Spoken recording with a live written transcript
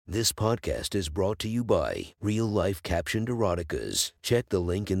This podcast is brought to you by Real Life Captioned Eroticas. Check the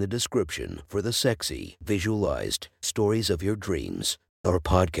link in the description for the sexy, visualized stories of your dreams. Our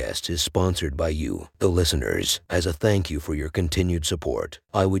podcast is sponsored by you, the listeners. As a thank you for your continued support,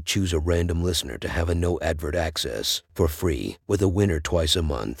 I would choose a random listener to have a no advert access for free with a winner twice a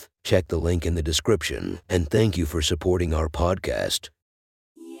month. Check the link in the description, and thank you for supporting our podcast.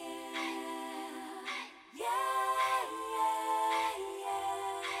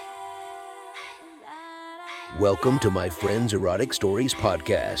 Welcome to my Friends Erotic Stories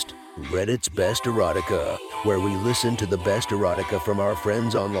podcast, Reddit's Best Erotica, where we listen to the best erotica from our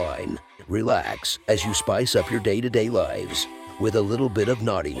friends online. Relax as you spice up your day-to-day lives with a little bit of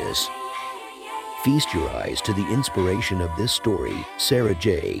naughtiness. Feast your eyes to the inspiration of this story, Sarah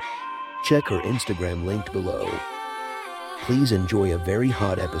J. Check her Instagram linked below. Please enjoy a very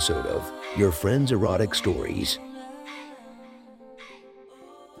hot episode of Your Friends Erotic Stories.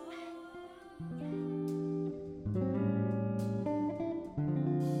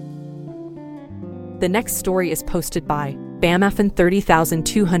 The next story is posted by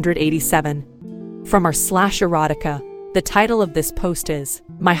BamFN30287. From our /erotica, the title of this post is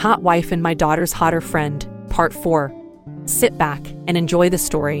My Hot Wife and My Daughter's Hotter Friend, Part 4. Sit back and enjoy the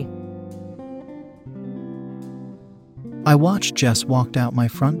story. I watched Jess walk out my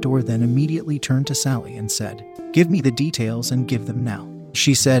front door, then immediately turned to Sally and said, "Give me the details and give them now."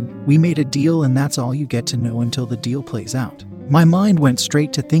 She said, "We made a deal and that's all you get to know until the deal plays out." My mind went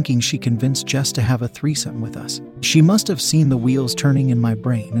straight to thinking she convinced Jess to have a threesome with us. She must have seen the wheels turning in my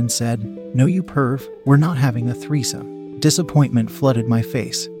brain and said, "No you perv, we're not having a threesome." Disappointment flooded my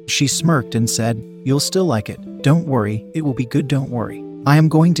face. She smirked and said, "You'll still like it. Don't worry, it will be good, don't worry. I am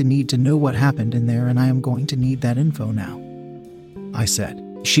going to need to know what happened in there and I am going to need that info now," I said.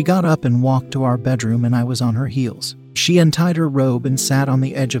 She got up and walked to our bedroom and I was on her heels. She untied her robe and sat on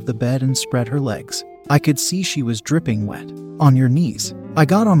the edge of the bed and spread her legs. I could see she was dripping wet. "On your knees." I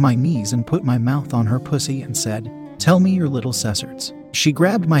got on my knees and put my mouth on her pussy and said, "Tell me your little cessarts." She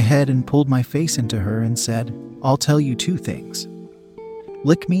grabbed my head and pulled my face into her and said, "I'll tell you two things.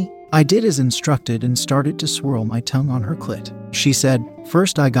 Lick me." I did as instructed and started to swirl my tongue on her clit. She said,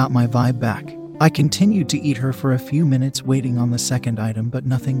 "First I got my vibe back." I continued to eat her for a few minutes waiting on the second item, but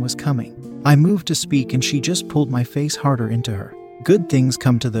nothing was coming. I moved to speak and she just pulled my face harder into her. "Good things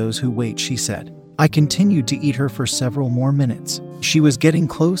come to those who wait," she said. I continued to eat her for several more minutes. She was getting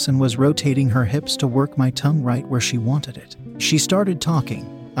close and was rotating her hips to work my tongue right where she wanted it. She started talking.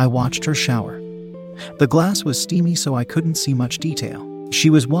 I watched her shower. The glass was steamy so I couldn't see much detail. She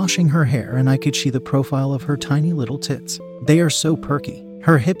was washing her hair and I could see the profile of her tiny little tits. They are so perky.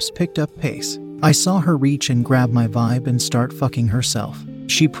 Her hips picked up pace. I saw her reach and grab my vibe and start fucking herself.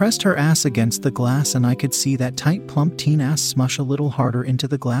 She pressed her ass against the glass and I could see that tight plump teen ass smush a little harder into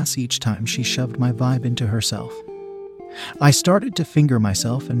the glass each time she shoved my vibe into herself. I started to finger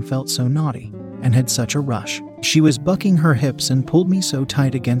myself and felt so naughty, and had such a rush. She was bucking her hips and pulled me so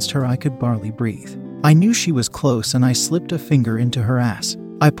tight against her I could barely breathe. I knew she was close and I slipped a finger into her ass.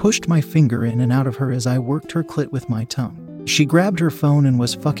 I pushed my finger in and out of her as I worked her clit with my tongue. She grabbed her phone and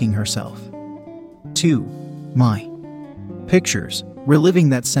was fucking herself. 2. My pictures. Reliving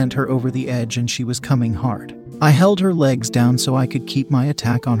that sent her over the edge and she was coming hard. I held her legs down so I could keep my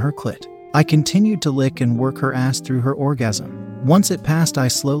attack on her clit. I continued to lick and work her ass through her orgasm. Once it passed, I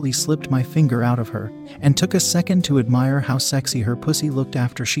slowly slipped my finger out of her and took a second to admire how sexy her pussy looked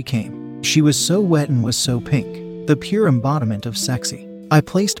after she came. She was so wet and was so pink, the pure embodiment of sexy. I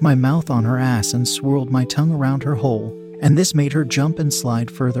placed my mouth on her ass and swirled my tongue around her hole, and this made her jump and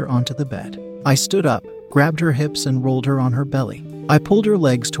slide further onto the bed. I stood up, grabbed her hips and rolled her on her belly. I pulled her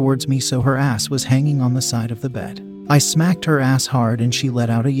legs towards me so her ass was hanging on the side of the bed. I smacked her ass hard and she let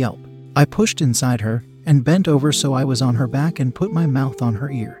out a yelp. I pushed inside her and bent over so I was on her back and put my mouth on her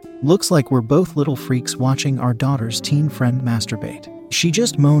ear. "Looks like we're both little freaks watching our daughter's teen friend masturbate." She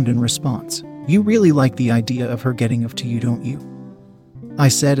just moaned in response. "You really like the idea of her getting off to you, don't you?" I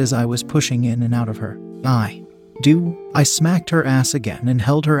said as I was pushing in and out of her. "I do." I smacked her ass again and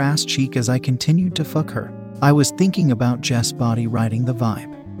held her ass cheek as I continued to fuck her. I was thinking about Jess' body riding the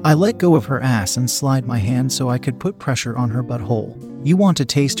vibe. I let go of her ass and slid my hand so I could put pressure on her butthole. "You want to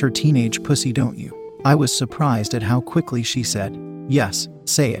taste her teenage pussy, don't you?" I was surprised at how quickly she said, "Yes,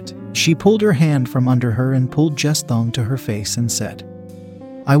 say it." She pulled her hand from under her and pulled Jess' thong to her face and said,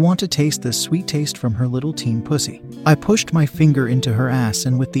 "I want to taste the sweet taste from her little teen pussy." I pushed my finger into her ass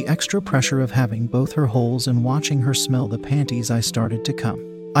and with the extra pressure of having both her holes and watching her smell the panties, I started to come.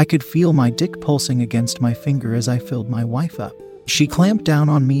 I could feel my dick pulsing against my finger as I filled my wife up. She clamped down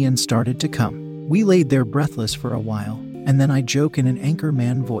on me and started to come. We laid there breathless for a while. and then I joke in an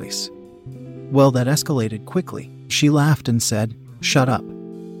anchorman voice. Well, that escalated quickly. She laughed and said, "Shut up.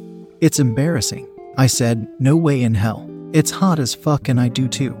 It's embarrassing." I said, "No way in hell. It's hot as fuck and I do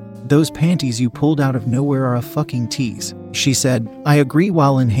too. Those panties you pulled out of nowhere are a fucking tease." She said, "I agree,"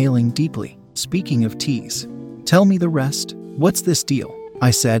 while inhaling deeply. "Speaking of tease, tell me the rest. What's this deal?"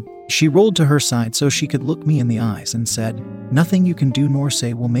 I said. She rolled to her side so she could look me in the eyes and said, "Nothing you can do nor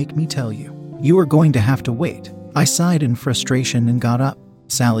say will make me tell you. You are going to have to wait." I sighed in frustration and got up.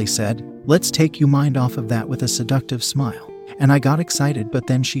 Sally said, "Let's take your mind off of that," with a seductive smile. And I got excited, but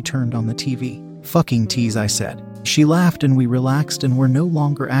then she turned on the TV. "Fucking tease," I said. She laughed and we relaxed and were no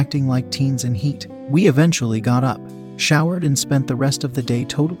longer acting like teens in heat. We eventually got up, showered, and spent the rest of the day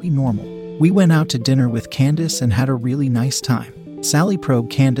totally normal. We went out to dinner with Candace and had a really nice time. Sally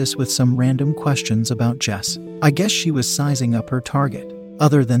probed Candace with some random questions about Jess. I guess she was sizing up her target.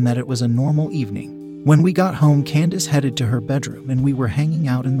 Other than that, it was a normal evening. When we got home, Candace headed to her bedroom and we were hanging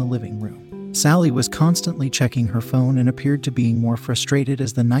out in the living room. Sally was constantly checking her phone and appeared to being more frustrated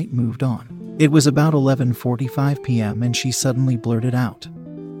as the night moved on. It was about 11:45 p.m. and she suddenly blurted out,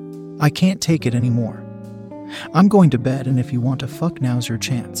 "I can't take it anymore. I'm going to bed, and if you want to fuck, now's your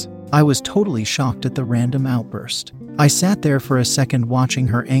chance." I was totally shocked at the random outburst. I sat there for a second watching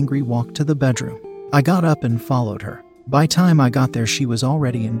her angry walk to the bedroom. I got up and followed her. By time I got there, she was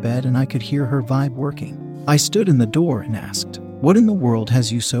already in bed and I could hear her vibe working. I stood in the door and asked, "What in the world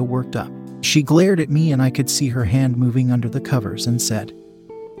has you so worked up?" She glared at me and I could see her hand moving under the covers and said,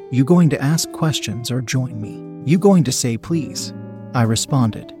 "You going to ask questions or join me? You going to say please?" I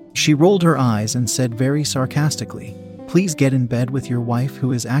responded. She rolled her eyes and said very sarcastically, "Please get in bed with your wife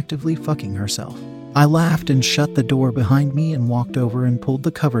who is actively fucking herself." I laughed and shut the door behind me and walked over and pulled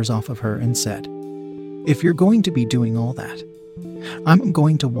the covers off of her and said, "If you're going to be doing all that, I'm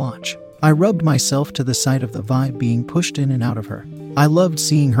going to watch." I rubbed myself to the sight of the vibe being pushed in and out of her. I loved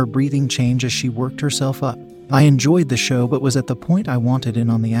seeing her breathing change as she worked herself up. I enjoyed the show but was at the point I wanted in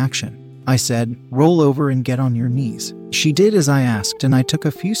on the action. I said, "Roll over and get on your knees." She did as I asked and I took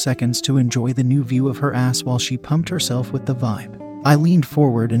a few seconds to enjoy the new view of her ass while she pumped herself with the vibe. I leaned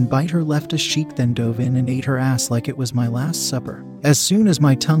forward and bit her leftist cheek, then dove in and ate her ass like it was my last supper. As soon as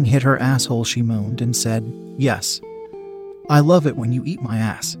my tongue hit her asshole, she moaned and said, "Yes. I love it when you eat my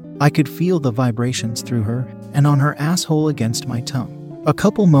ass." I could feel the vibrations through her and on her asshole against my tongue. A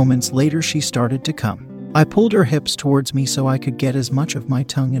couple moments later, she started to come. I pulled her hips towards me so I could get as much of my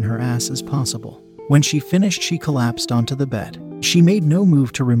tongue in her ass as possible. When she finished, she collapsed onto the bed. She made no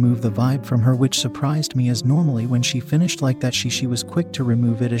move to remove the vibe from her, which surprised me, as normally when she finished like that she was quick to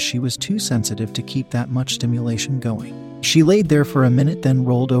remove it, as she was too sensitive to keep that much stimulation going. She laid there for a minute, then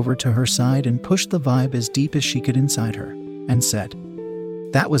rolled over to her side and pushed the vibe as deep as she could inside her and said,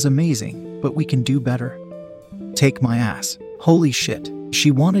 "That was amazing, but we can do better. Take my ass." Holy shit. She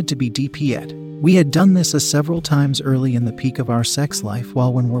wanted to be DP'd. We had done this several times early in the peak of our sex life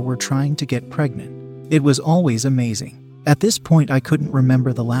while when we were trying to get pregnant. It was always amazing. At this point, I couldn't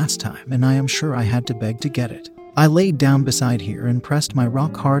remember the last time, and I am sure I had to beg to get it. I laid down beside her and pressed my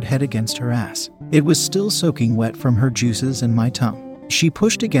rock-hard head against her ass. It was still soaking wet from her juices and my tongue. She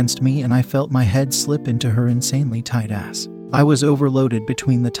pushed against me and I felt my head slip into her insanely tight ass. I was overloaded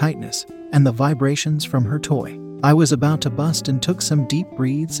between the tightness and the vibrations from her toy. I was about to bust and took some deep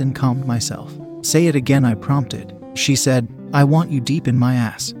breaths and calmed myself. "Say it again," I prompted. She said, "I want you deep in my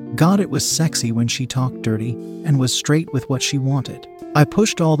ass." God, it was sexy when she talked dirty and was straight with what she wanted. I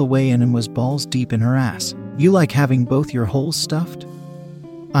pushed all the way in and was balls deep in her ass. "You like having both your holes stuffed?"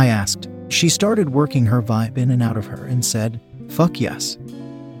 I asked. She started working her vibe in and out of her and said, "Fuck yes.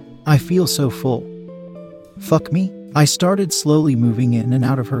 I feel so full. Fuck me." I started slowly moving in and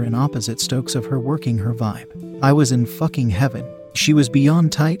out of her in opposite strokes of her working her vibe. I was in fucking heaven. She was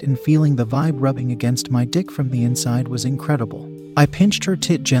beyond tight, and feeling the vibe rubbing against my dick from the inside was incredible. I pinched her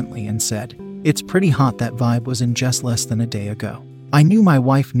tit gently and said, "It's pretty hot." That vibe was in just less than a day ago. I knew my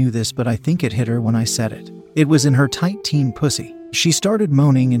wife knew this, but I think it hit her when I said it. It was in her tight teen pussy. She started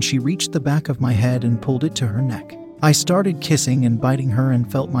moaning and she reached the back of my head and pulled it to her neck. I started kissing and biting her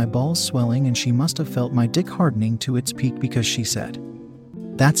and felt my balls swelling, and she must have felt my dick hardening to its peak because she said,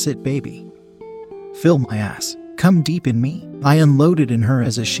 "That's it, baby. Fill my ass. Come deep in me." I unloaded in her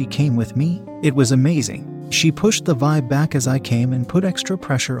as she came with me. It was amazing. She pushed the vibe back as I came and put extra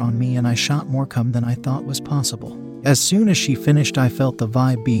pressure on me, and I shot more cum than I thought was possible. As soon as she finished, I felt the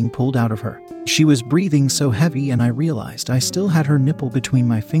vibe being pulled out of her. She was breathing so heavy, and I realized I still had her nipple between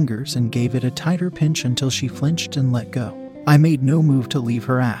my fingers and gave it a tighter pinch until she flinched and let go. I made no move to leave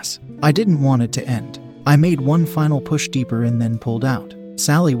her ass. I didn't want it to end. I made one final push deeper and then pulled out.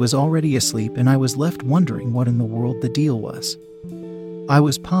 Sally was already asleep and I was left wondering what in the world the deal was. I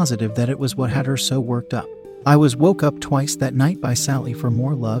was positive that it was what had her so worked up. I was woke up twice that night by Sally for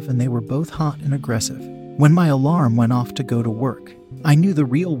more love, and they were both hot and aggressive. When my alarm went off to go to work, I knew the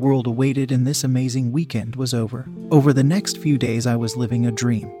real world awaited and this amazing weekend was over. Over the next few days I was living a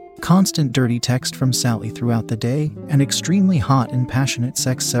dream. Constant dirty text from Sally throughout the day, and extremely hot and passionate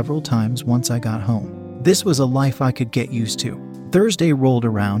sex several times once I got home. This was a life I could get used to. Thursday rolled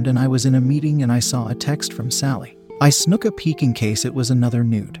around and I was in a meeting and I saw a text from Sally. I snuck a peek in case it was another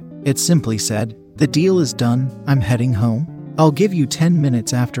nude. It simply said, "The deal is done, I'm heading home. I'll give you 10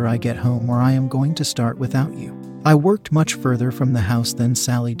 minutes after I get home or I am going to start without you." I worked much further from the house than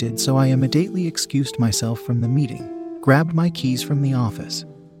Sally did, so I immediately excused myself from the meeting, grabbed my keys from the office,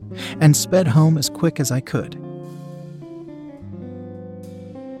 and sped home as quick as I could.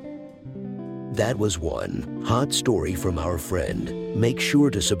 That was one hot story from our friend. Make sure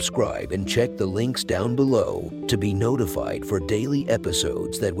to subscribe and check the links down below to be notified for daily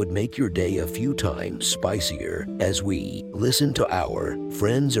episodes that would make your day a few times spicier as we listen to our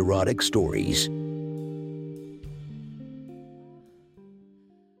friends' erotic stories.